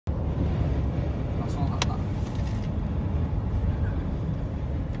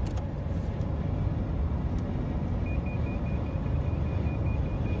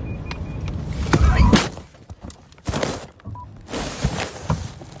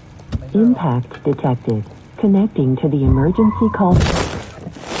Impact detected. Connecting to the emergency call.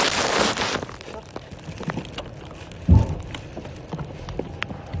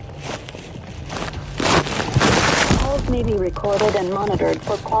 Calls may be recorded and monitored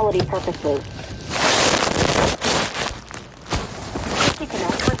for quality purposes. To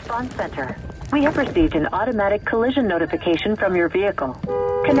connect response center. We have received an automatic collision notification from your vehicle,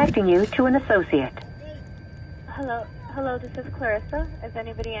 connecting you to an associate. Hello, this is Clarissa. Is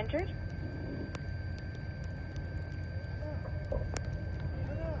anybody injured?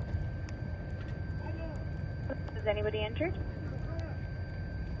 Is anybody injured?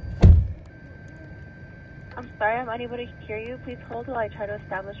 I'm sorry, I'm unable to hear you. Please hold while I try to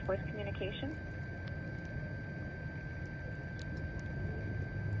establish voice communication.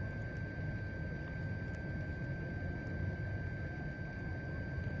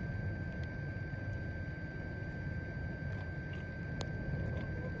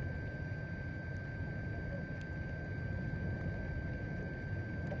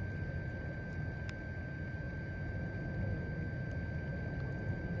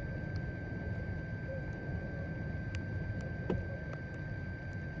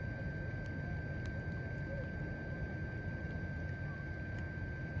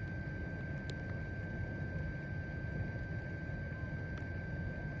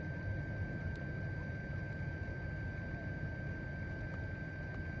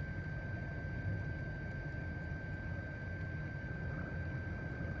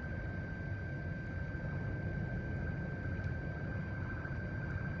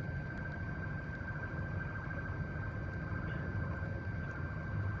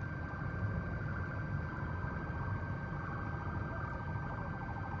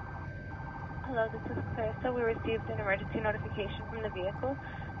 Hello, this is Clarissa. We received an emergency notification from the vehicle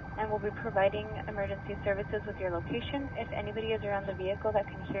and will be providing emergency services with your location. If anybody is around the vehicle that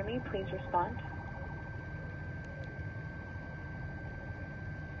can hear me, please respond.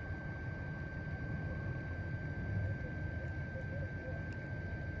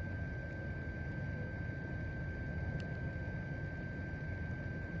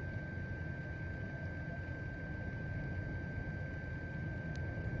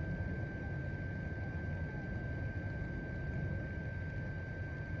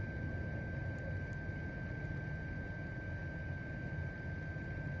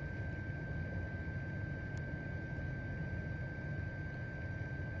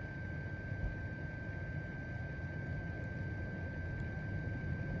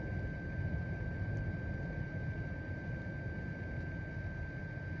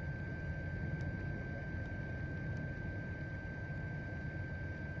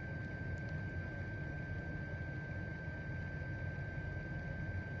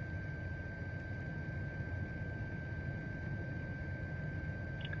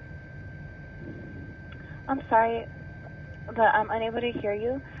 I'm sorry, but I'm unable to hear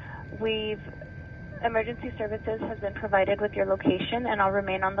you. Emergency services has been provided with your location, and I'll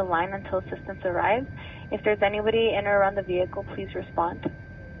remain on the line until assistance arrives. If there's anybody in or around the vehicle, please respond.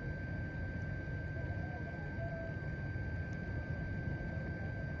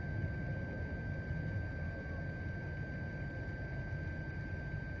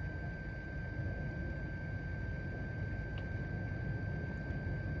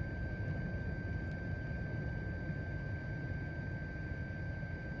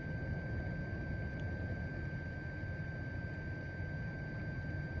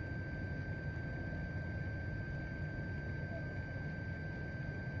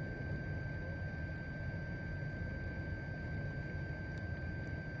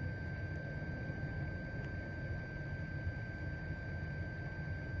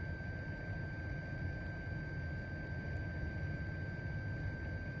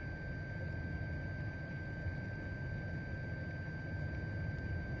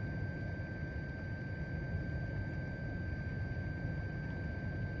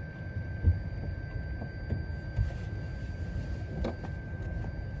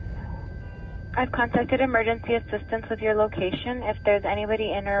 I've contacted emergency assistance with your location. If there's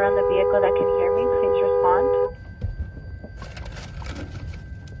anybody in or around the vehicle that can hear me, please respond.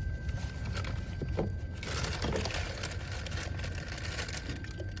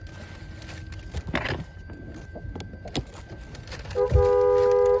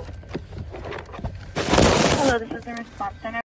 Hello, this is the response center.